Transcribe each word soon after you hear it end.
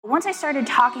once I started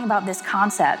talking about this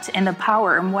concept and the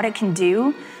power and what it can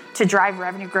do to drive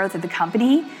revenue growth of the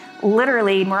company,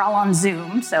 literally, we're all on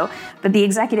Zoom, but the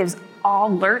executives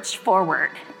all lurched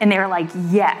forward and they were like,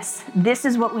 yes, this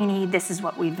is what we need, this is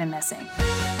what we've been missing.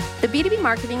 The B2B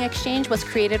Marketing Exchange was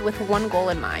created with one goal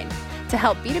in mind, to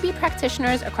help B2B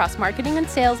practitioners across marketing and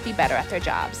sales be better at their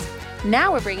jobs.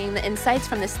 Now we're bringing the insights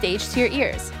from the stage to your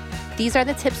ears. These are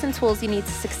the tips and tools you need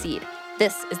to succeed.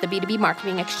 This is the B2B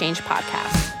Marketing Exchange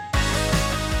podcast.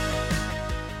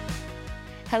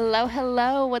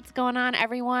 Hello. What's going on,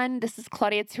 everyone? This is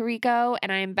Claudia Tirico,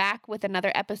 and I am back with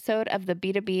another episode of the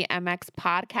B2B MX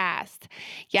podcast.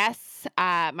 Yes,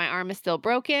 my arm is still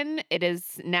broken. It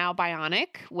is now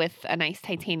bionic with a nice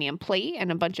titanium plate and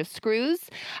a bunch of screws.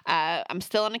 I'm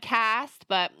still in a cast,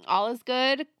 but all is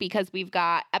good because we've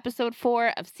got episode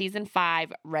 4 of season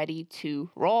 5 ready to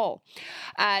roll.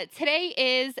 Today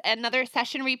is another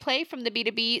session replay from the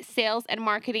B2B Sales and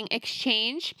Marketing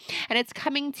Exchange, and it's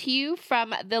coming to you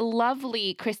from the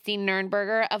lovely Christine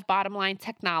Nernberger of Bottom Line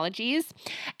Technologies.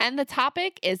 And the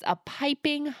topic is a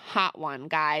piping hot one,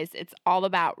 guys. It's all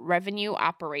about revenue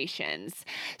operations.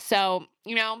 So,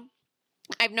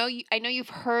 I know you've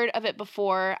heard of it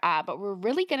before, but we're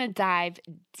really going to dive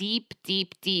deep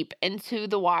into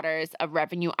the waters of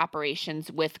revenue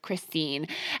operations with Christine.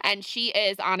 And she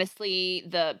is honestly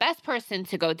the best person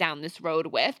to go down this road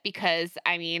with because,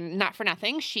 not for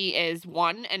nothing, she is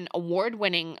an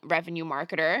award-winning revenue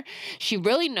marketer. She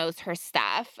really knows her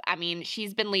stuff.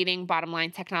 She's been leading Bottom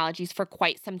Line Technologies for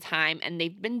quite some time, and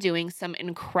they've been doing some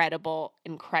incredible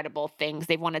things.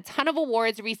 They've won a ton of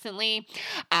awards recently.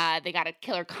 They got a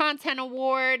Killer Content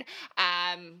Award.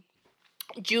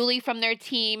 Julie from their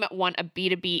team won a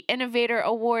B2B Innovator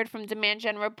Award from Demand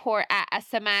Gen Report at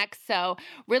SMX. So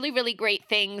really great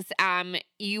things.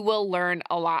 You will learn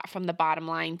a lot from the Bottom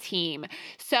Line team.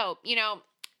 So,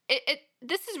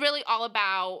 this is really all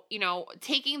about,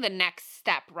 taking the next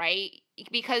step, right?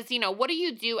 Because, what do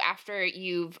you do after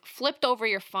you've flipped over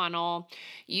your funnel,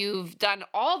 you've done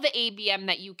all the ABM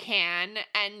that you can,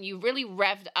 and you really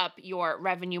revved up your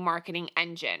revenue marketing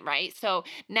engine, right? So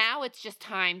now it's just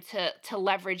time to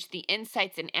leverage the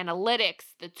insights and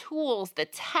analytics, the tools, the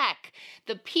tech,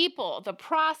 the people, the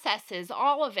processes,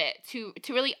 all of it to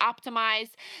really optimize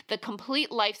the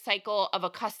complete life cycle of a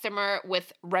customer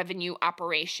with revenue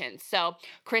operations. So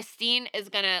Christine is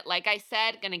gonna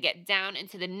get down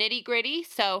into the nitty gritty.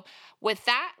 So with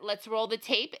that, let's roll the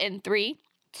tape in 3,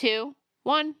 2,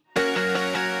 1.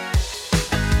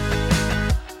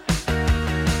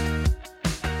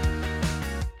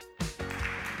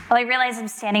 Well, I realize I'm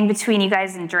standing between you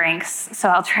guys and drinks, so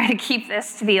I'll try to keep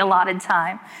this to the allotted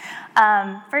time.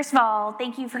 First of all,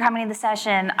 thank you for coming to the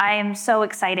session. I am so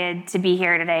excited to be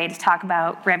here today to talk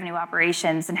about revenue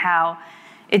operations and how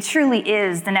it truly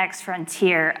is the next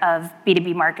frontier of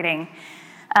B2B marketing.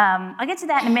 I'll get to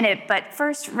that in a minute, but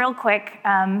first, real quick,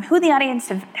 who in the audience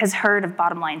has heard of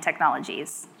Bottom Line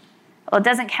Technologies? Well, it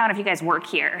doesn't count if you guys work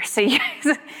here, so you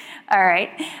guys, all right.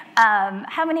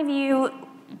 How many of you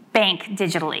bank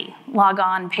digitally? Log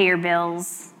on, pay your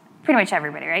bills? Pretty much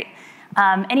everybody, right?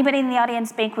 Anybody in the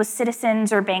audience bank with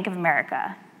Citizens or Bank of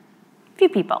America? A few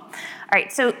people. All right,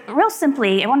 so real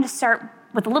simply, I wanted to start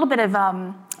with a little bit of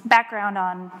background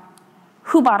on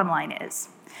who Bottom Line is.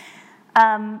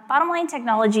 Bottom Line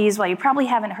Technologies, while you probably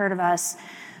haven't heard of us,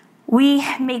 we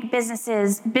make business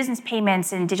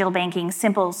payments and digital banking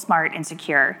simple, smart, and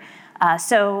secure.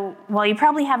 So while you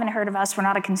probably haven't heard of us, we're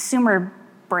not a consumer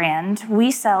brand.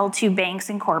 We sell to banks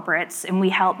and corporates, and we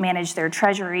help manage their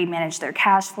treasury, manage their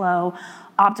cash flow,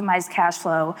 optimize cash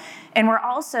flow. And we're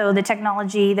also the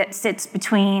technology that sits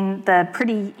between the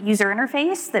pretty user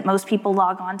interface that most people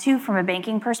log onto from a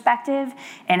banking perspective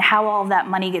and how all of that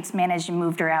money gets managed and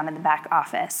moved around in the back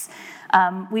office.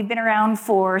 We've been around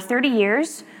for 30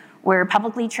 years. We're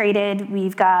publicly traded.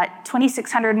 We've got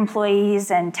 2,600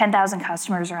 employees and 10,000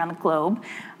 customers around the globe.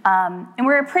 And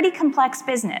we're a pretty complex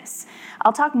business.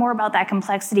 I'll talk more about that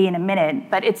complexity in a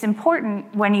minute, but it's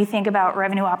important when you think about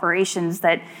revenue operations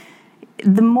that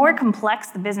the more complex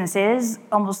the business is,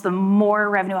 almost the more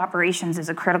revenue operations is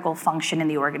a critical function in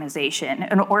the organization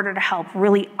in order to help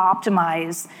really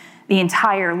optimize the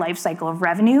entire life cycle of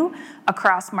revenue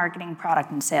across marketing, product,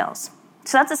 and sales.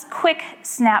 So that's a quick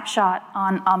snapshot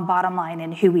on Bottom Line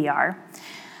and who we are.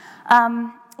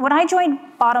 When I joined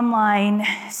Bottom Line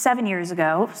 7 years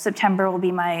ago, September will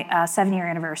be my 7-year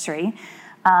anniversary,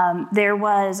 there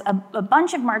was a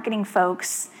bunch of marketing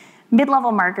folks,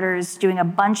 mid-level marketers doing a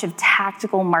bunch of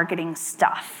tactical marketing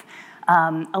stuff.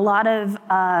 A lot of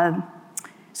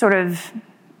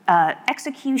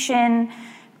execution,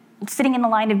 sitting in the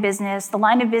line of business. The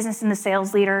line of business and the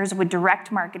sales leaders would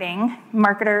direct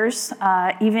marketers,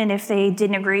 even if they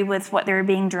didn't agree with what they were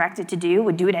being directed to do,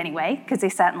 would do it anyway, because they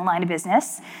sat in the line of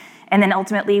business. And then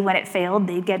ultimately, when it failed,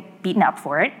 they'd get beaten up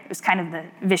for it. It was kind of the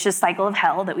vicious cycle of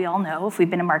hell that we all know if we've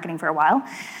been in marketing for a while.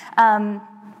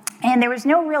 And there was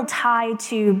no real tie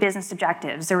to business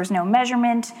objectives. There was no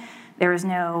measurement. There was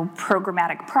no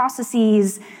programmatic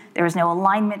processes. There was no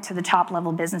alignment to the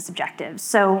top-level business objectives.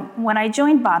 So when I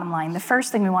joined Bottomline, the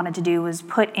first thing we wanted to do was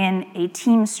put in a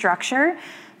team structure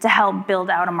to help build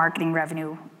out a marketing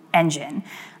revenue engine.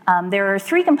 There are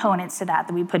 3 components to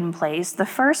that we put in place. The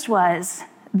first was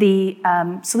the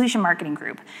solution marketing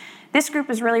group. This group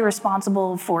is really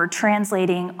responsible for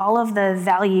translating all of the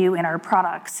value in our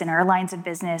products, in our lines of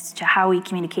business, to how we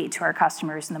communicate to our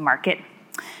customers in the market.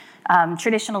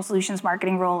 Traditional solutions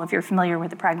marketing role, if you're familiar with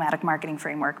the pragmatic marketing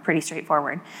framework, pretty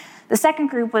straightforward. The second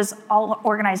group was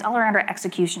organized all around our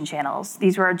execution channels.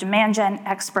 These were our demand gen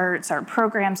experts, our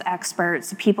programs experts,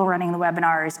 the people running the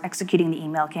webinars, executing the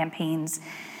email campaigns,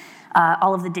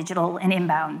 all of the digital and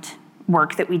inbound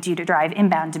work that we do to drive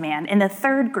inbound demand. And the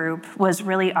third group was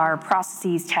really our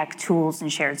processes, tech, tools,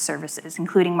 and shared services,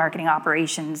 including marketing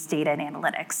operations, data, and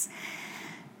analytics.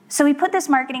 So we put this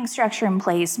marketing structure in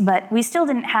place, but we still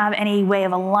didn't have any way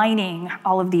of aligning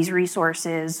all of these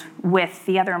resources with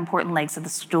the other important legs of the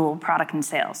stool, product and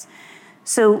sales.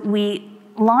 So we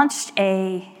launched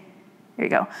common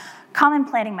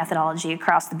planning methodology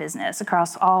across the business,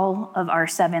 across all of our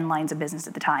 7 lines of business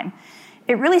at the time.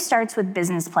 It really starts with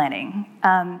business planning.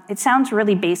 It sounds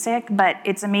really basic, but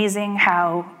it's amazing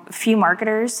how few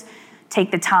marketers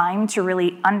take the time to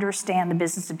really understand the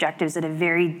business objectives at a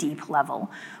very deep level.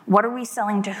 What are we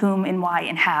selling to whom and why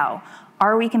and how?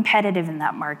 Are we competitive in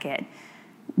that market?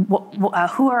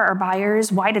 Who are our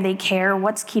buyers? Why do they care?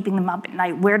 What's keeping them up at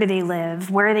night? Where do they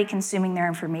live? Where are they consuming their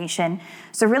information?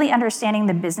 So really understanding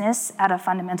the business at a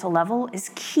fundamental level is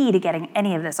key to getting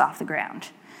any of this off the ground.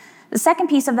 The second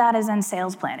piece of that is then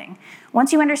sales planning.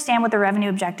 Once you understand what the revenue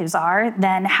objectives are,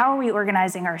 then how are we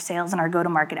organizing our sales and our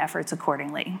go-to-market efforts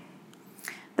accordingly?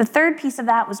 The third piece of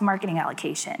that was marketing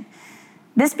allocation.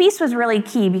 This piece was really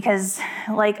key because,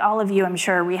 like all of you, I'm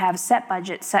sure, we have set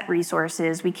budgets, set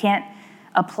resources. We can't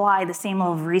apply the same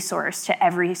level of resource to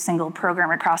every single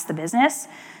program across the business.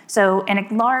 So in a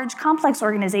large, complex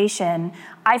organization,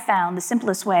 I found the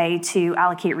simplest way to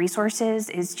allocate resources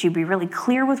is to be really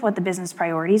clear with what the business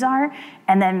priorities are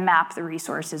and then map the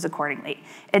resources accordingly.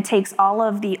 It takes all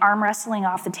of the arm wrestling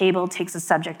off the table, takes the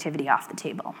subjectivity off the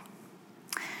table.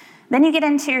 Then you get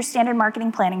into your standard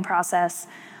marketing planning process,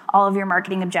 all of your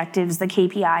marketing objectives, the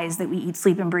KPIs that we eat,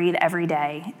 sleep, and breathe every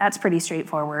day. That's pretty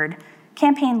straightforward.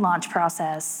 Campaign launch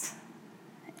process,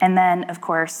 and then, of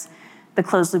course, the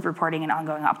closed loop reporting and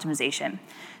ongoing optimization.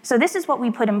 So this is what we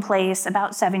put in place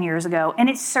about 7 years ago, and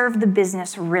it served the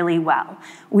business really well.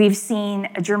 We've seen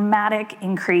a dramatic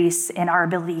increase in our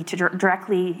ability to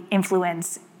directly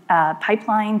influence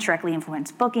pipeline, directly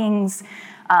influence bookings.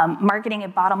 Marketing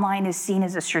at Bottomline is seen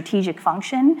as a strategic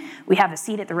function. We have a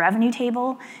seat at the revenue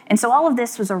table. And so all of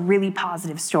this was a really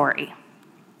positive story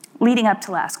leading up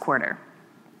to last quarter.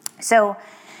 So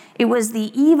it was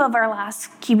the eve of our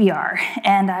last QBR,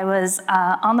 and I was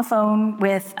on the phone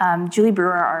with Julie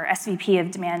Brewer, our SVP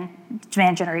of demand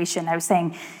generation. I was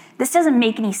saying, this doesn't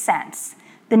make any sense.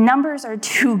 The numbers are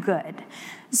too good.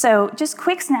 So just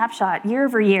quick snapshot, year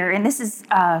over year, and this is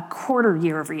quarter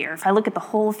year over year. If I look at the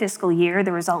whole fiscal year,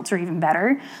 the results are even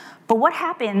better. But what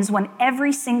happens when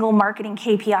every single marketing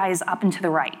KPI is up and to the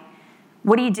right?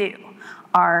 What do?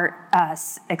 Our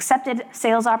accepted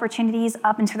sales opportunities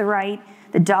up and to the right,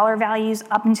 the dollar values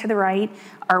up and to the right,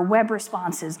 our web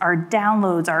responses, our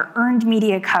downloads, our earned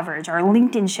media coverage, our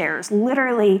LinkedIn shares,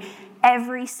 literally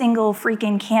every single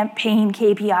freaking campaign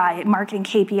KPI, marketing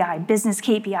KPI, business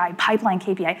KPI, pipeline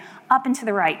KPI, up and to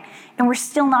the right. And we're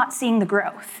still not seeing the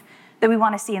growth that we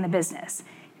want to see in the business.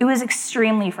 It was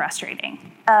extremely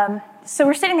frustrating. So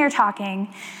we're sitting there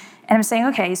talking, and I'm saying,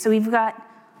 okay, so we've got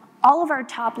all of our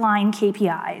top line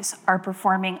KPIs are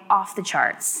performing off the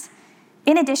charts.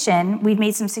 In addition, we've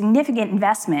made some significant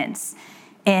investments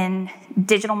in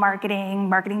digital marketing,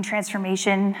 marketing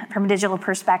transformation from a digital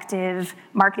perspective,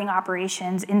 marketing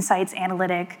operations, insights,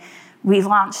 analytic. We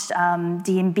launched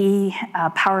D&B,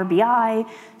 Power BI,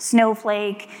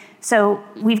 Snowflake. So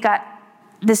we've got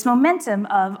this momentum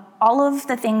of all of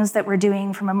the things that we're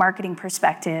doing from a marketing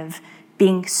perspective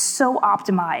being so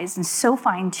optimized and so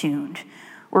fine-tuned.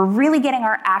 We're really getting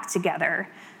our act together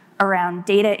around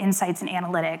data, insights, and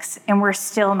analytics, and we're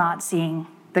still not seeing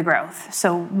the growth.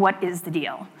 So what is the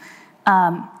deal?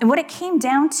 And what it came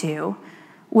down to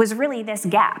was really this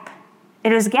gap.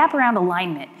 It was a gap around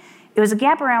alignment. It was a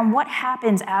gap around what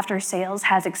happens after sales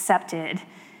has accepted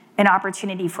an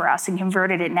opportunity for us and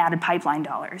converted it and added pipeline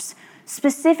dollars.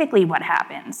 Specifically, what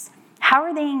happens? How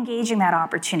are they engaging that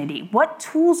opportunity? What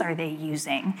tools are they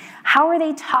using? How are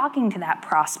they talking to that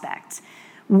prospect?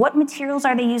 What materials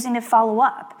are they using to follow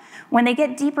up? When they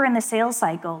get deeper in the sales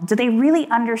cycle, do they really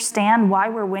understand why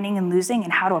we're winning and losing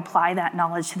and how to apply that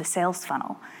knowledge to the sales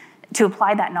funnel, to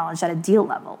apply that knowledge at a deal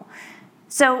level?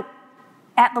 So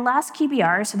at the last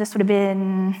QBR, so this would have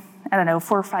been, 4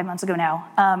 or 5 months ago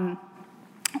now,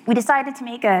 we decided to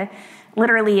make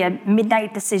literally a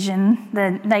midnight decision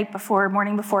the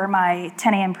morning before my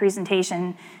 10 a.m.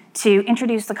 presentation to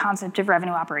introduce the concept of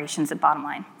revenue operations at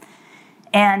Bottomline.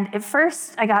 And at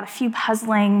first, I got a few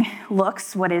puzzling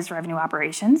looks, what is revenue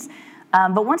operations?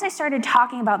 But once I started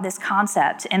talking about this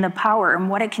concept and the power and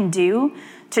what it can do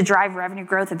to drive revenue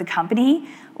growth at the company,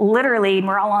 literally, and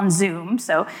we're all on Zoom,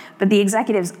 but the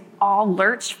executives all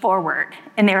lurched forward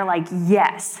and they were like,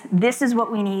 yes, this is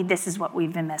what we need, this is what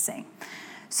we've been missing.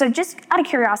 So just out of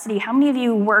curiosity, how many of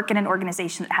you work in an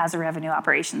organization that has a revenue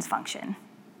operations function?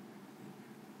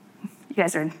 You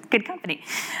guys are in good company.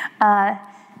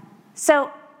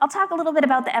 So I'll talk a little bit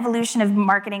about the evolution of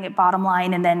marketing at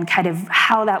Bottomline and then kind of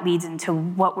how that leads into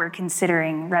what we're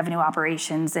considering revenue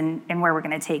operations and where we're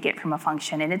going to take it from a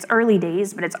function. And it's early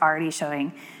days, but it's already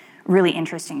showing really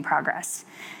interesting progress.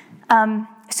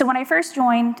 So when I first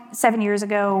joined 7 years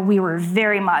ago, we were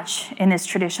very much in this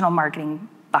traditional marketing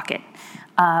bucket.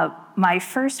 My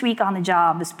first week on the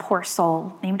job, this poor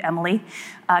soul named Emily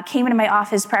came into my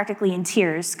office practically in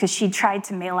tears because she tried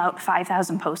to mail out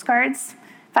 5,000 postcards,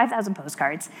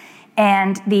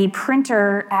 and the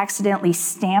printer accidentally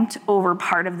stamped over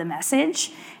part of the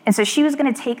message. And so she was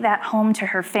going to take that home to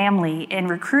her family and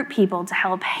recruit people to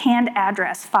help hand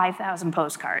address 5,000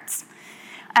 postcards.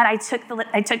 And I took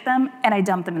them and I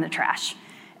dumped them in the trash.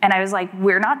 And I was like,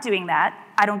 we're not doing that.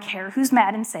 I don't care who's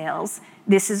mad in sales.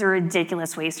 This is a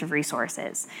ridiculous waste of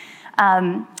resources.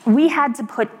 We had to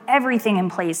put everything in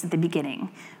place at the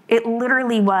beginning. It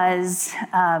literally was,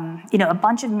 a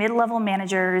bunch of mid-level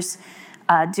managers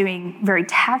doing very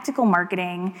tactical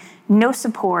marketing, no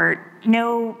support,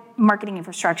 no marketing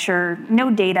infrastructure, no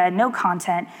data, no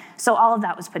content. So all of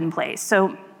that was put in place.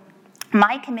 So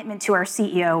my commitment to our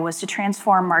CEO was to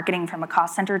transform marketing from a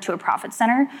cost center to a profit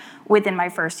center within my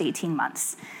first 18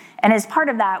 months. And as part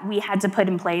of that, we had to put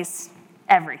in place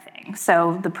everything.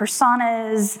 So the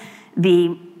personas,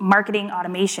 the marketing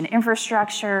automation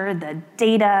infrastructure, the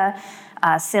data,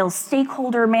 sales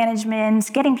stakeholder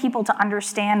management, getting people to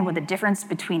understand what the difference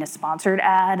between a sponsored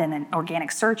ad and an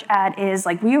organic search ad is.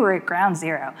 Like, we were at ground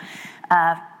zero.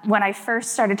 When I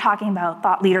first started talking about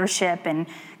thought leadership and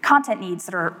content needs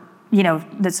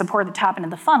that support the top end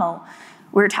of the funnel,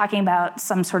 we were talking about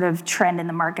some sort of trend in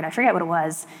the market. I forget what it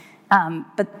was.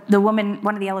 But the woman,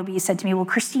 one of the LOBs said to me, well,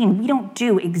 Christine, we don't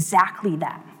do exactly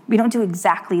that. We don't do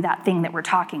exactly that thing that we're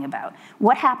talking about.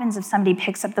 What happens if somebody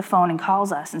picks up the phone and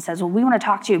calls us and says, well, we want to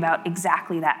talk to you about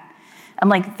exactly that? I'm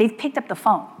like, they've picked up the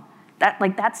phone.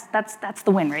 That's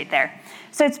the win right there.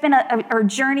 So it's been a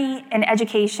journey in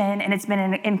education, and it's been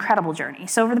an incredible journey.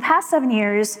 So over the past 7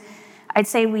 years, I'd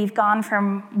say we've gone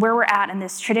from where we're at in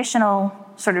this traditional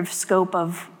sort of scope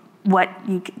of what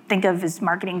you think of as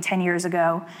marketing 10 years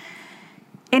ago,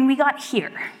 and we got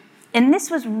here. And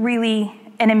this was really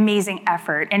an amazing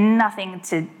effort, and nothing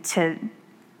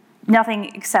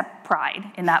except pride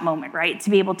in that moment, right? To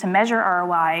be able to measure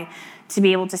ROI, to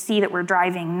be able to see that we're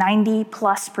driving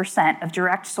 90+% of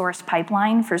direct source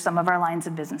pipeline for some of our lines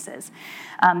of businesses,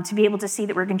 to be able to see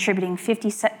that we're contributing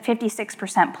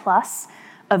 56% plus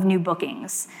of new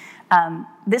bookings.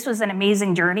 This was an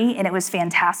amazing journey, and it was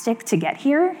fantastic to get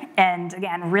here. And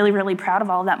again, really, really proud of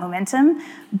all of that momentum.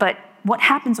 But what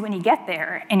happens when you get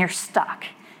there and you're stuck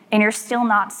and you're still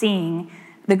not seeing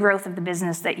the growth of the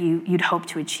business that you'd hope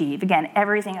to achieve? Again,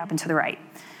 everything up and to the right.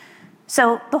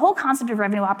 So the whole concept of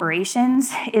revenue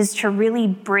operations is to really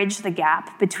bridge the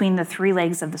gap between the three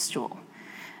legs of the stool.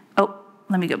 Oh,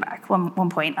 let me go back one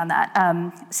point on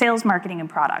that. Sales, marketing, and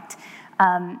product.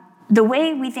 The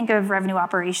way we think of revenue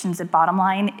operations at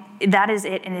Bottomline, that is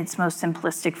it in its most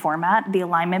simplistic format, the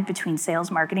alignment between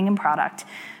sales, marketing, and product.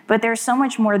 But there's so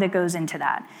much more that goes into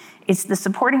that. It's the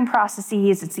supporting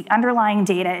processes, it's the underlying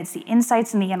data, it's the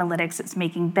insights and the analytics, it's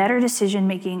making better decision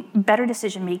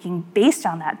making based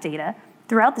on that data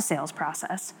throughout the sales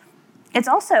process. It's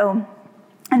also,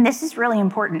 and this is really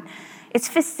important, it's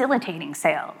facilitating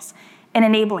sales. and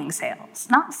enabling sales.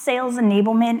 Not sales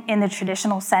enablement in the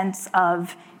traditional sense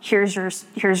of here's your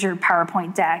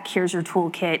PowerPoint deck, here's your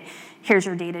toolkit, here's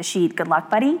your data sheet, good luck,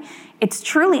 buddy. It's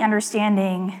truly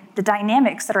understanding the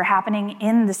dynamics that are happening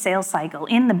in the sales cycle,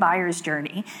 in the buyer's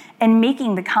journey, and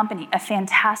making the company a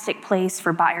fantastic place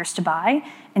for buyers to buy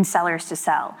and sellers to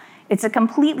sell. It's a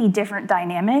completely different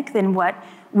dynamic than what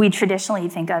we traditionally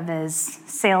think of as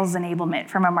sales enablement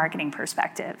from a marketing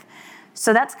perspective.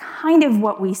 So that's kind of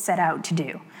what we set out to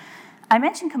do. I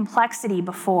mentioned complexity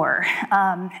before,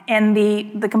 and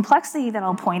the complexity that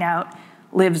I'll point out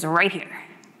lives right here.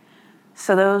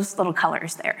 So those little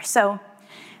colors there. So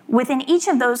within each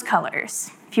of those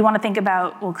colors, if you want to think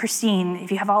about, well, Christine,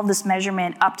 if you have all this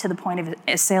measurement up to the point of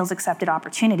a sales accepted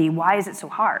opportunity, why is it so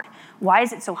hard? Why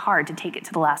is it so hard to take it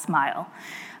to the last mile?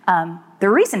 The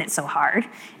reason it's so hard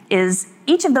is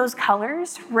each of those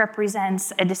colors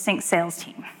represents a distinct sales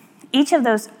team. Each of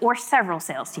those, or several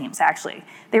sales teams actually,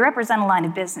 they represent a line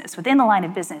of business. Within the line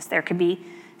of business, there could be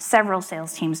several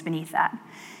sales teams beneath that.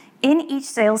 In each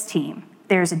sales team,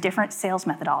 there's a different sales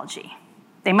methodology.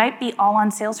 They might be all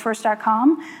on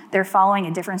Salesforce.com. They're following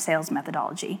a different sales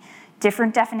methodology,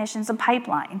 different definitions of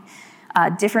pipeline,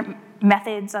 different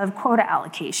methods of quota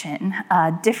allocation,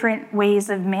 different ways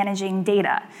of managing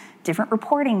data, different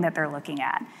reporting that they're looking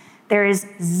at. There is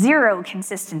zero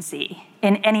consistency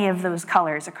in any of those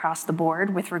colors across the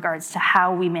board with regards to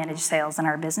how we manage sales in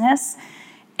our business.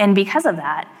 And because of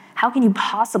that, how can you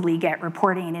possibly get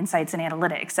reporting and insights and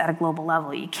analytics at a global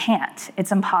level? You can't.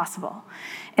 It's impossible.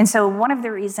 And so one of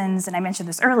the reasons, and I mentioned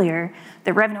this earlier,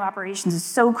 that revenue operations is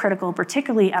so critical,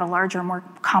 particularly at a larger, more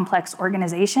complex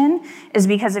organization, is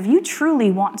because if you truly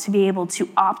want to be able to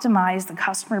optimize the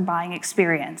customer buying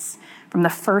experience from the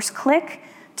first click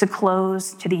to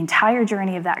close to the entire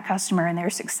journey of that customer and their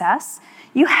success,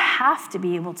 you have to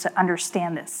be able to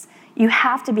understand this. You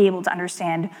have to be able to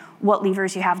understand what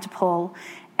levers you have to pull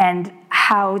and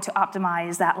how to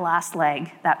optimize that last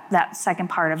leg, that second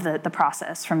part of the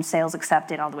process from sales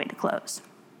accepted all the way to close.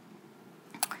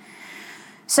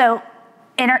 So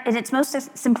in its most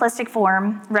simplistic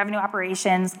form, revenue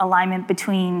operations, alignment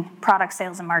between product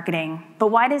sales and marketing, but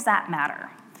why does that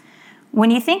matter? When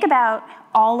you think about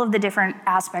all of the different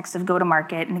aspects of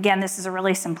go-to-market, and again, this is a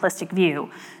really simplistic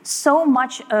view, so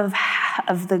much of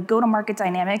the go-to-market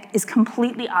dynamic is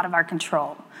completely out of our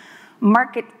control.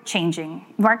 Market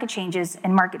changes,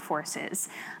 and market forces.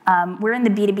 We're in the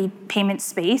B2B payment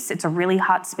space. It's a really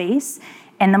hot space,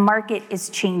 and the market is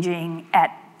changing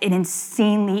at an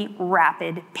insanely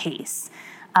rapid pace.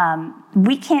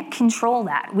 We can't control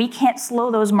that. We can't slow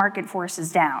those market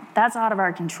forces down. That's out of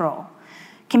our control.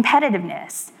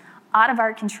 Competitiveness, out of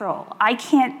our control. I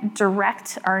can't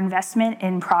direct our investment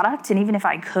in product, and even if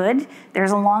I could,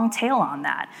 there's a long tail on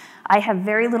that. I have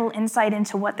very little insight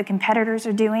into what the competitors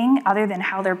are doing other than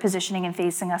how they're positioning and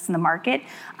facing us in the market.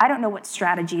 I don't know what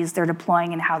strategies they're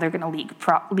deploying and how they're going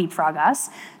to leapfrog us.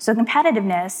 So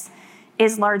competitiveness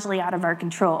is largely out of our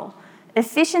control.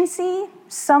 Efficiency,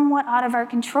 somewhat out of our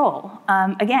control.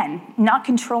 Again, not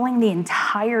controlling the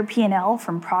entire P&L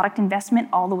from product investment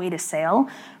all the way to sale.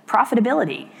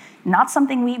 Profitability, not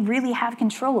something we really have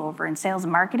control over in sales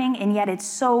and marketing, and yet it's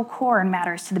so core and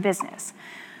matters to the business.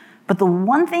 But the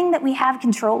one thing that we have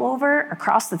control over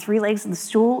across the three legs of the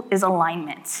stool is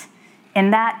alignment,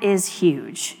 and that is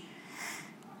huge.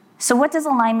 So what does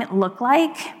alignment look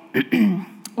like?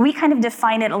 We kind of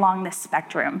define it along this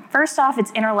spectrum. First off,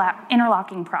 it's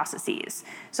interlocking processes.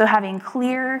 So having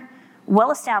clear,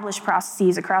 well-established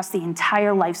processes across the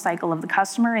entire life cycle of the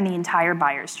customer and the entire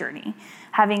buyer's journey.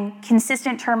 Having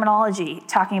consistent terminology,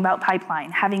 talking about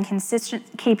pipeline, having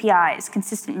consistent KPIs,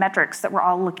 consistent metrics that we're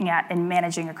all looking at and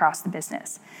managing across the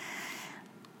business.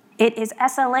 It is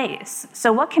SLAs.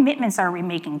 So what commitments are we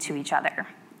making to each other?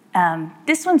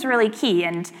 This one's really key,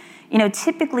 and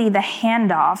typically the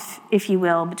handoff, if you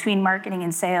will, between marketing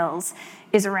and sales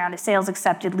is around a sales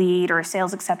accepted lead or a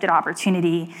sales accepted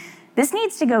opportunity. This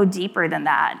needs to go deeper than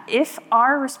that. If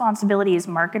our responsibility as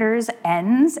marketers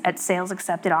ends at sales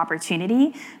accepted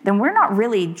opportunity, then we're not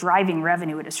really driving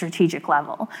revenue at a strategic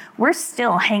level. We're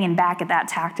still hanging back at that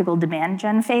tactical demand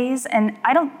gen phase, and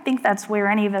I don't think that's where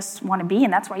any of us want to be,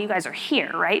 and that's why you guys are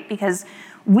here, right? Because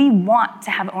we want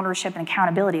to have ownership and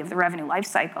accountability of the revenue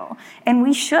lifecycle, and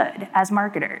we should as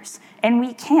marketers, and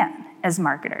we can as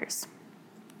marketers.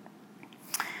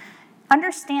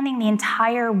 Understanding the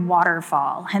entire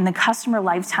waterfall and the customer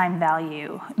lifetime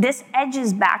value, this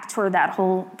edges back toward that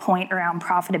whole point around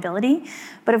profitability.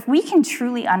 But if we can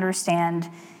truly understand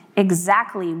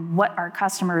exactly what our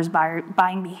customers'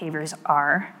 buying behaviors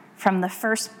are from the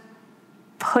first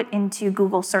put into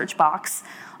Google search box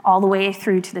all the way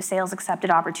through to the sales accepted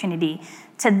opportunity,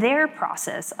 to their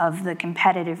process of the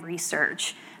competitive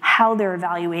research, how they're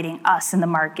evaluating us in the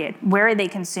market, where are they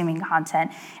consuming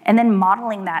content, and then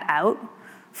modeling that out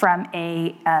from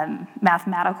a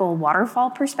mathematical waterfall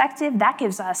perspective. That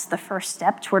gives us the first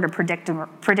step toward a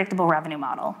predictable revenue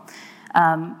model,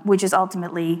 which is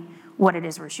ultimately what it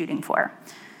is we're shooting for.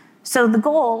 So the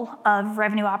goal of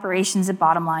revenue operations at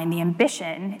Bottomline, the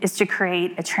ambition, is to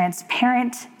create a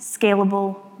transparent,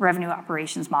 scalable revenue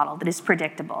operations model that is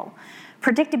predictable.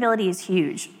 Predictability is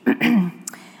huge.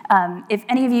 If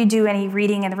any of you do any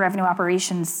reading in the revenue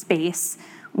operations space,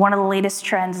 one of the latest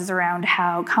trends is around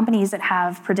how companies that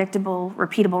have predictable,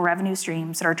 repeatable revenue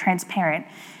streams that are transparent,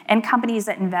 and companies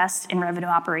that invest in revenue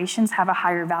operations have a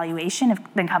higher valuation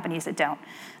than companies that don't.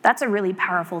 That's a really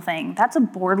powerful thing. That's a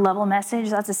board level message,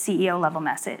 that's a CEO level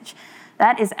message.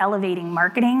 That is elevating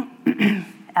marketing.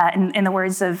 In the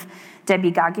words of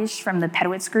Debbie Gagish from the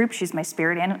Pedowitz Group, she's my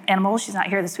spirit animal, she's not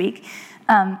here this week.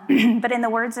 But in the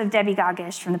words of Debbie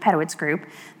Gagish from the Pedowitz Group,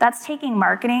 that's taking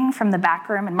marketing from the back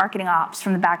room and marketing ops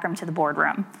from the back room to the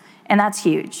boardroom. And that's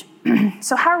huge.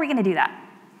 So how are we gonna do that?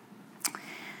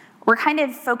 We're kind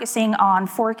of focusing on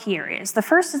 4 key areas. The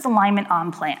first is alignment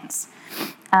on plans.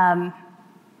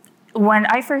 When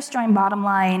I first joined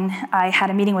Bottomline, I had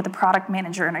a meeting with the product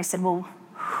manager and I said, well,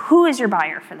 who is your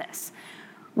buyer for this?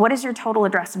 What is your total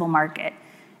addressable market?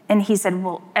 And he said,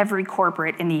 well, every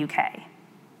corporate in the UK.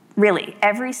 Really,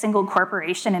 every single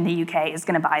corporation in the UK is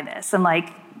gonna buy this. And like,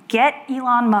 get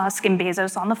Elon Musk and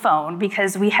Bezos on the phone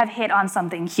because we have hit on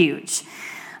something huge.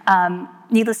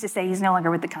 Needless to say, he's no longer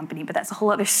with the company, but that's a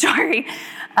whole other story.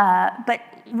 But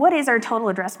what is our total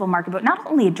addressable market? But not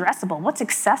only addressable, what's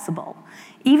accessible?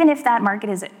 Even if that market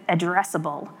is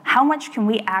addressable, how much can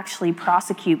we actually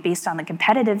prosecute based on the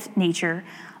competitive nature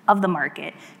of the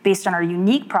market, based on our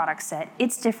unique product set,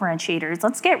 its differentiators?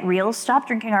 Let's get real, stop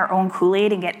drinking our own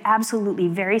Kool-Aid and get absolutely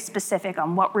very specific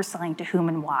on what we're selling to whom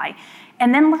and why.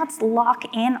 And then let's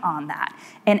lock in on that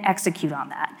and execute on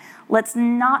that. Let's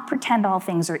not pretend all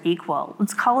things are equal.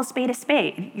 Let's call a spade a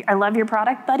spade. I love your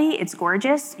product, buddy, it's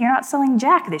gorgeous. You're not selling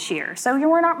jack this year, so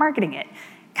we're not marketing it.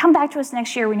 Come back to us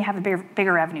next year when you have a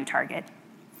bigger revenue target.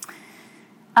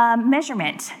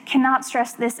 Measurement, cannot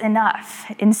stress this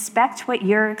enough. Inspect what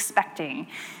you're expecting.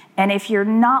 And if you're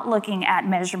not looking at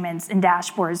measurements and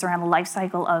dashboards around the life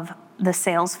cycle of the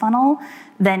sales funnel,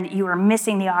 then you are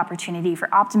missing the opportunity for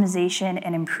optimization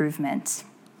and improvement.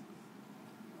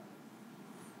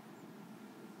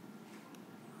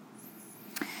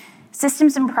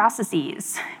 Systems and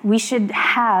processes. We should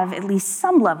have at least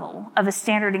some level of a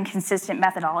standard and consistent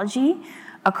methodology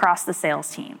across the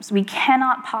sales teams. We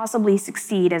cannot possibly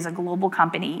succeed as a global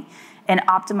company and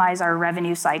optimize our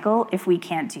revenue cycle if we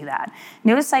can't do that.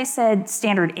 Notice I said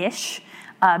standard-ish,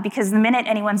 because the minute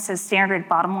anyone says standard at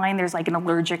Bottomline, there's like an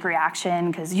allergic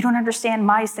reaction because you don't understand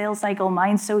my sales cycle,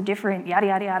 mine's so different, yada,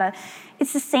 yada, yada.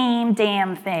 It's the same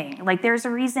damn thing. Like, there's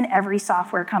a reason every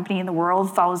software company in the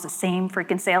world follows the same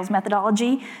freaking sales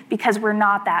methodology, because we're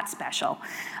not that special.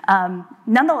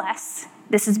 Nonetheless,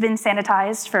 this has been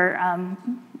sanitized for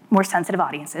more sensitive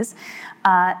audiences.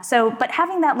 But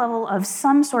having that level of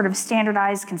some sort of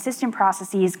standardized, consistent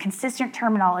processes, consistent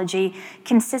terminology,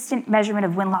 consistent measurement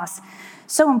of win-loss,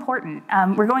 so important.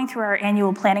 We're going through our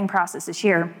annual planning process this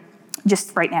year,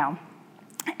 just right now.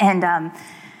 And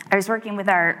I was working with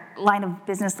our line of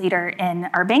business leader in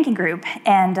our banking group,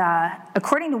 and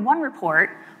according to one report,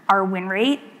 our win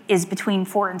rate is between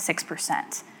 4% and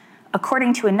 6%.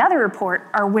 According to another report,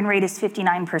 our win rate is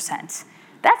 59%.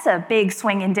 That's a big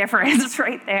swing in difference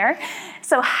right there.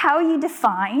 So how you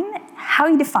define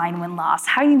win-loss,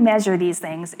 how you measure these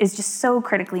things is just so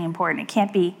critically important. It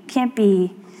can't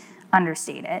be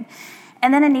understated.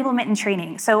 And then enablement and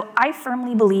training. So I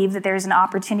firmly believe that there's an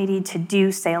opportunity to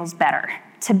do sales better,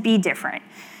 to be different.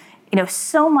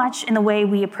 So much in the way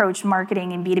we approach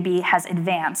marketing in B2B has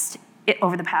advanced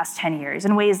over the past 10 years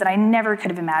in ways that I never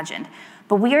could have imagined.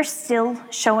 But we are still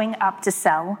showing up to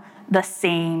sell the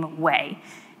same way.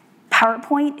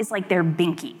 PowerPoint is like their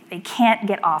binky. They can't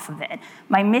get off of it.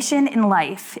 My mission in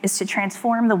life is to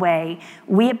transform the way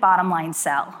we at Bottomline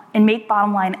sell and make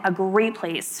Bottomline a great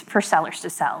place for sellers to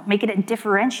sell. Make it a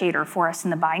differentiator for us in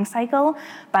the buying cycle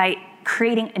by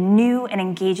creating a new and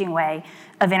engaging way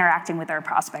of interacting with our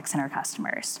prospects and our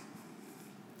customers.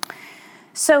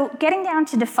 So getting down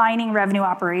to defining revenue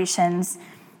operations,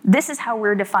 this is how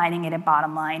we're defining it at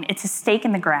Bottomline. It's a stake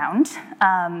in the ground.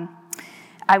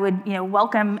 I would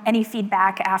welcome any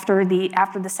feedback after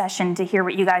the session to hear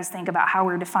what you guys think about how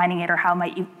we're defining it or how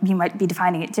you might be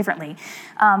defining it differently.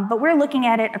 But we're looking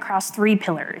at it across 3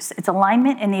 pillars. It's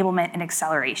alignment, enablement, and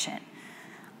acceleration.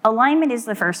 Alignment is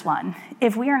the first one.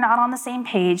 If we are not on the same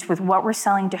page with what we're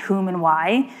selling to whom and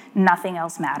why, nothing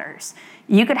else matters.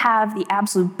 You could have the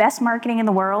absolute best marketing in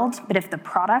the world, but if the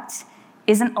product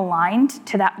isn't aligned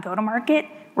to that go-to-market,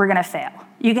 we're gonna fail.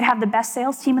 You could have the best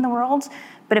sales team in the world,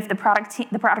 but if the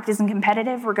product isn't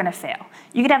competitive, we're gonna fail.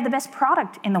 You could have the best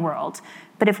product in the world,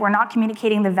 but if we're not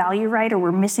communicating the value right, or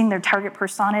we're missing their target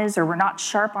personas, or we're not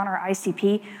sharp on our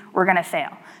ICP, we're gonna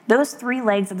fail. Those 3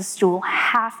 legs of the stool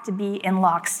have to be in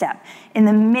lockstep. In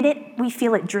the minute we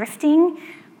feel it drifting,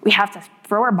 we have to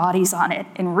throw our bodies on it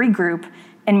and regroup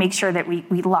and make sure that we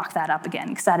lock that up again,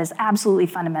 because that is absolutely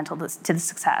fundamental to the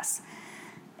success.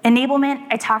 Enablement,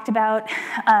 I talked about.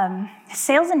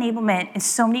 Sales enablement in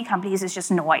so many companies is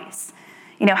just noise.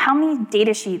 How many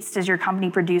data sheets does your company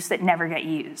produce that never get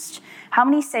used? How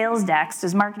many sales decks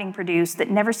does marketing produce that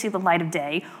never see the light of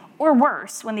day? Or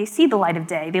worse, when they see the light of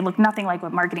day, they look nothing like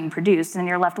what marketing produced, and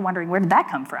you're left wondering, where did that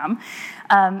come from?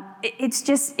 It's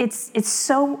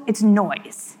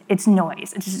noise. It's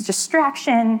noise. It's a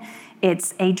distraction.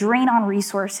 It's a drain on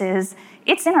resources.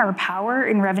 It's in our power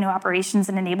in revenue operations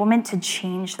and enablement to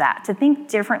change that, to think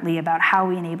differently about how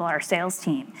we enable our sales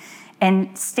team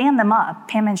and stand them up.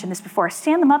 Pam mentioned this before.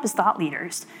 Stand them up as thought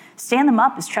leaders. Stand them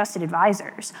up as trusted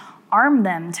advisors. Arm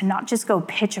them to not just go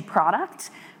pitch a product,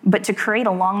 but to create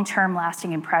a long-term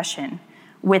lasting impression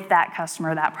with that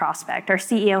customer, that prospect. Our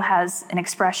CEO has an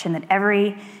expression that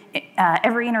every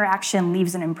interaction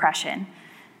leaves an impression.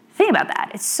 Think about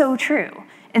that. It's so true.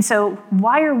 And so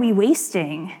why are we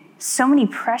wasting so many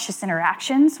precious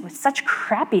interactions with such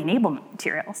crappy enablement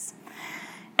materials?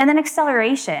 And then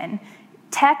acceleration,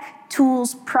 tech,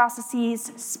 tools,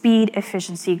 processes, speed,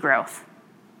 efficiency, growth.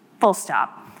 Full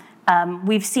stop.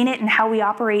 We've seen it in how we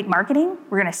operate marketing.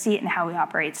 We're going to see it in how we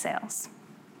operate sales.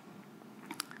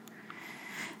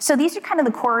 So these are kind of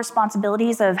the core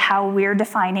responsibilities of how we're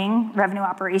defining revenue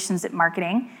operations at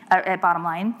marketing, at Bottom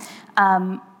Line.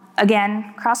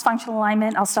 Again, cross-functional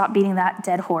alignment, I'll stop beating that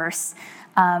dead horse.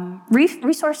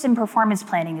 Resource and performance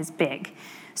planning is big.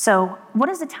 So what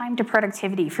is the time to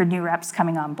productivity for new reps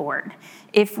coming on board?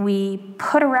 If we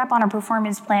put a rep on a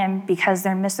performance plan because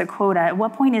they missed a quota, at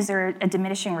what point is there a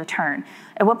diminishing return?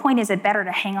 At what point is it better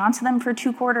to hang on to them for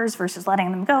 2 quarters versus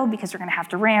letting them go because they're gonna have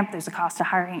to ramp, there's a cost of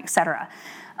hiring, et cetera.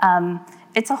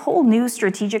 It's a whole new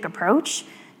strategic approach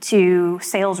to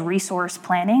sales resource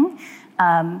planning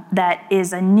that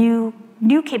is a new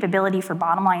capability for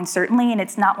Bottom Line, certainly, and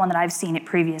it's not one that I've seen at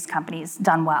previous companies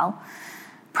done well.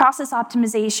 Process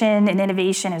optimization and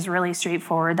innovation is really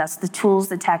straightforward. That's the tools,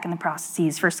 the tech, and the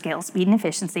processes for scale, speed, and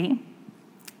efficiency.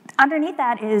 Underneath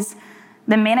that is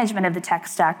the management of the tech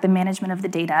stack, the management of the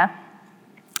data.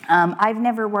 I've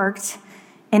never worked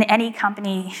in any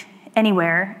company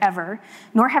anywhere, ever,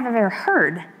 nor have I ever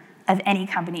heard of any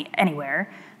company anywhere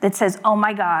that says, oh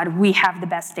my God, we have the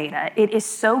best data. It is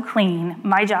so clean,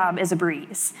 my job is a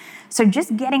breeze. So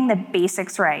just getting the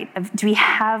basics right of, do we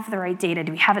have the right data?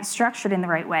 Do we have it structured in the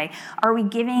right way? Are we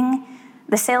giving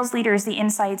the sales leaders the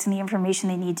insights and the information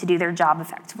they need to do their job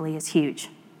effectively is huge.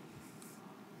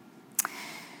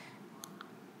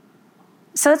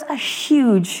 So it's a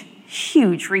huge,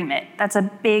 huge remit. That's a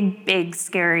big, big,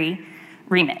 scary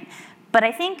remit. But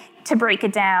I think to break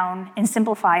it down and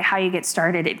simplify how you get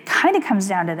started, it kind of comes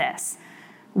down to this.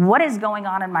 What is going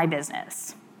on in my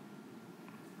business?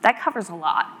 That covers a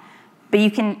lot. But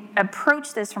you can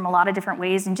approach this from a lot of different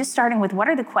ways, and just starting with what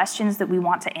are the questions that we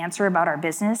want to answer about our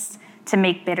business to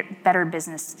make better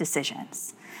business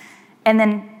decisions. And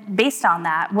then based on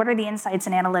that, what are the insights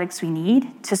and analytics we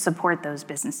need to support those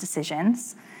business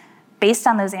decisions? Based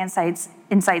on those insights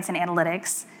and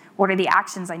analytics, what are the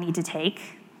actions I need to take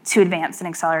to advance and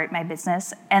accelerate my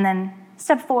business? And then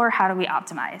step 4, how do we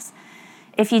optimize?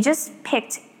 If you just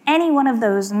picked any one of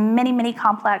those many, many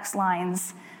complex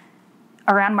lines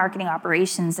around marketing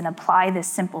operations and apply this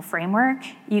simple framework,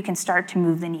 you can start to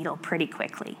move the needle pretty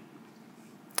quickly.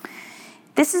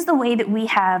 This is the way that we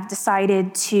have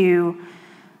decided to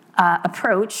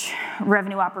approach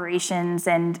revenue operations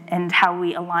and how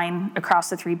we align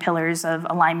across the 3 pillars of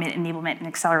alignment, enablement, and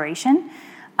acceleration.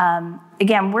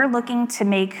 Again, we're looking to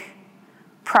make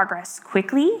progress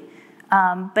quickly,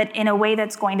 but in a way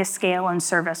that's going to scale and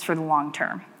serve us for the long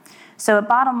term. So at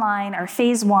Bottom Line, our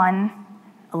phase 1,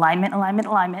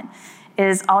 alignment,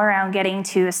 is all around getting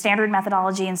to a standard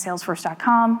methodology in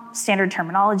Salesforce.com, standard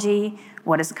terminology.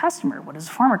 What is a customer? What is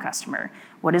a former customer?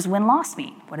 What does win-loss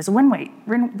mean? What does a win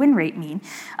rate mean?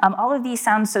 All of these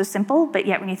sound so simple, but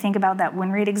yet when you think about that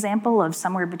win rate example of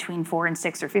somewhere between 4 and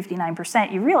 6 or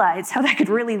 59%, you realize how that could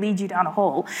really lead you down a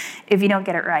hole if you don't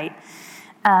get it right.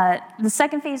 The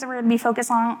second phase that we're going to be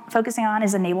focusing on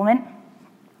is enablement.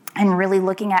 and really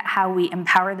looking at how we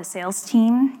empower the sales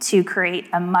team to create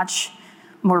a much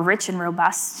more rich and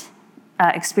robust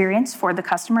experience for the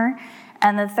customer.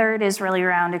 And the third is really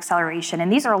around acceleration.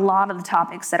 And these are a lot of the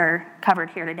topics that are covered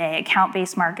here today: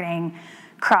 account-based marketing,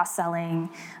 cross-selling,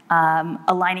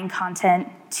 aligning content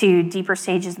to deeper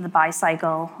stages of the buy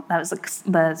cycle. That was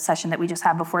the session that we just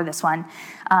had before this one.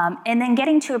 And then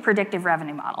getting to a predictive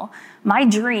revenue model. My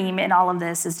dream in all of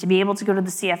this is to be able to go to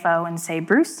the CFO and say,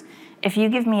 Bruce, if you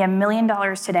give me $1 million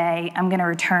today, I'm gonna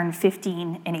return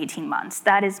 15 in 18 months.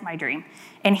 That is my dream.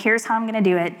 And here's how I'm gonna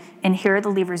do it, and here are the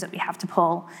levers that we have to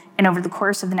pull. And over the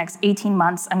course of the next 18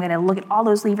 months, I'm gonna look at all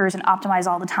those levers and optimize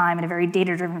all the time in a very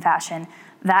data-driven fashion.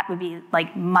 That would be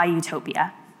like my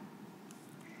utopia.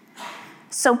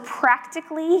 So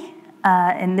practically,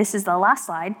 and this is the last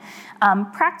slide,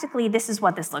 practically this is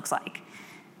what this looks like.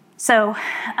 So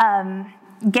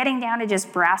getting down to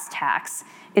just brass tacks,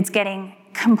 it's getting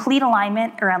complete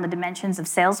alignment around the dimensions of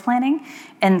sales planning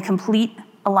and complete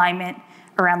alignment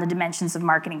around the dimensions of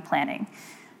marketing planning.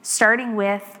 Starting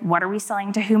with what are we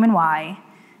selling to whom and why,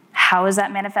 how is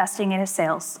that manifesting in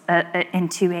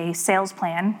into a sales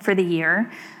plan for the year,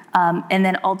 and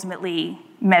then ultimately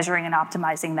measuring and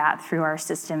optimizing that through our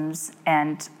systems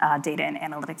and data and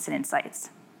analytics and insights.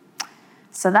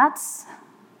 So that's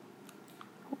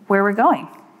where we're going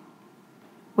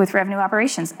with revenue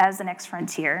operations as the next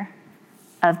frontier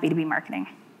of B2B marketing.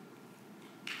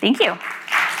 Thank you.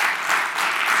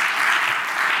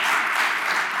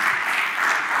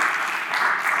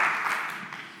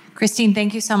 Christine,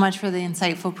 thank you so much for the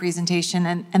insightful presentation,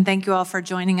 and thank you all for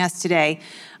joining us today.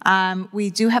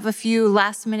 We do have a few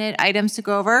last-minute items to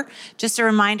go over. Just a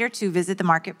reminder to visit the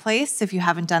marketplace if you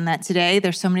haven't done that today.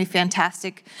 There's so many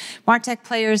fantastic MarTech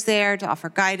players there to offer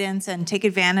guidance, and take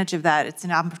advantage of that. It's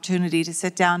an opportunity to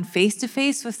sit down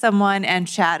face-to-face with someone and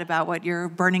chat about what your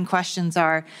burning questions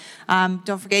are.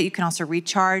 Don't forget, you can also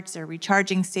recharge. There are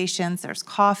recharging stations. There's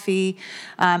coffee.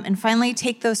 And finally,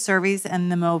 take those surveys in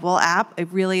the mobile app. It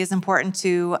really is important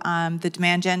to the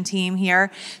demand gen team here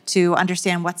to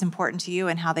understand what's important to you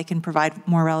and how they can provide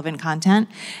more relevant content.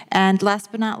 And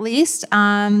last but not least,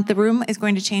 the room is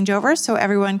going to change over so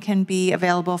everyone can be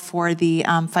available for the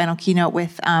final keynote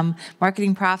with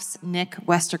marketing profs Nick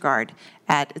Westergaard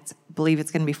at, I believe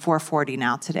it's going to be 4:40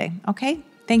 now today. Okay,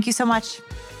 thank you so much.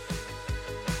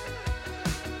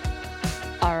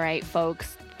 All right,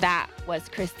 folks. That was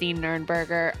Christine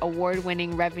Nernberger,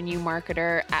 award-winning revenue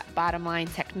marketer at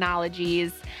Bottomline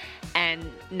Technologies.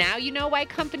 And now you know why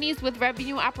companies with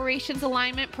revenue operations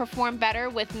alignment perform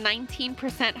better with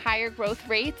 19% higher growth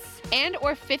rates and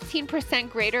or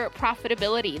 15% greater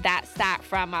profitability. That stat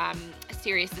from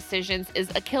SiriusDecisions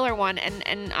is a killer one.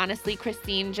 And honestly,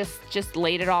 Christine just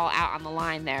laid it all out on the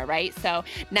line there, right? So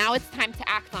now it's time to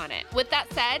act on it. With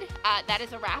that said, that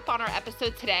is a wrap on our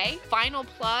episode today. Final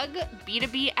plug,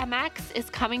 B2B MX is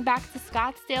coming back to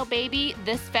Scottsdale, baby,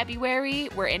 this February.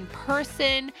 We're in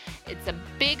person. It's a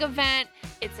big event.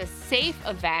 It's a safe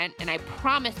event, and I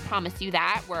promise you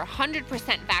that. We're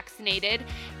 100% vaccinated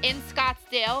in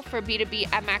Scottsdale for B2B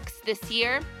MX this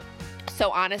year.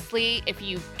 So honestly, if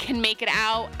you can make it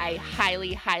out, I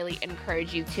highly, highly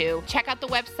encourage you to. Check out the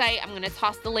website. I'm going to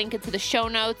toss the link into the show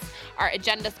notes. Our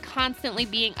agenda's constantly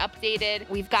being updated.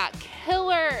 We've got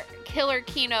killer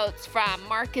keynotes from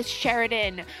Marcus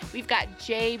Sheridan. We've got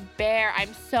Jay Baer.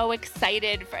 I'm so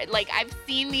excited for, I've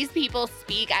seen these people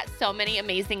speak at so many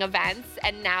amazing events,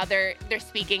 and now they're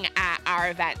speaking at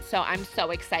our event. So I'm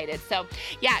so excited. So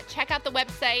yeah, check out the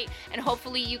website, and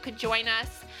hopefully you could join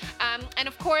us. And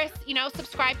of course,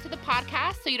 subscribe to the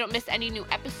podcast so you don't miss any new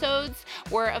episodes.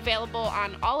 We're available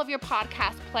on all of your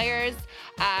podcast players.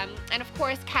 And of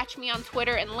course, catch me on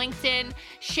Twitter and LinkedIn.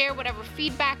 Share whatever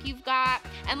feedback you've got,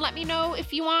 and let me know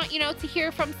if you want, to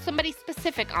hear from somebody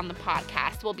specific on the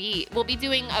podcast. We'll be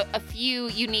doing a few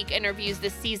unique interviews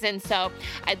this season, so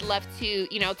I'd love to,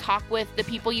 talk with the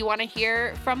people you want to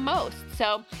hear from most.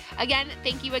 So again,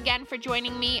 thank you again for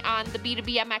joining me on the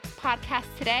B2B MX podcast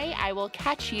today. I will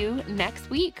catch you next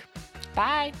week.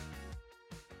 Bye.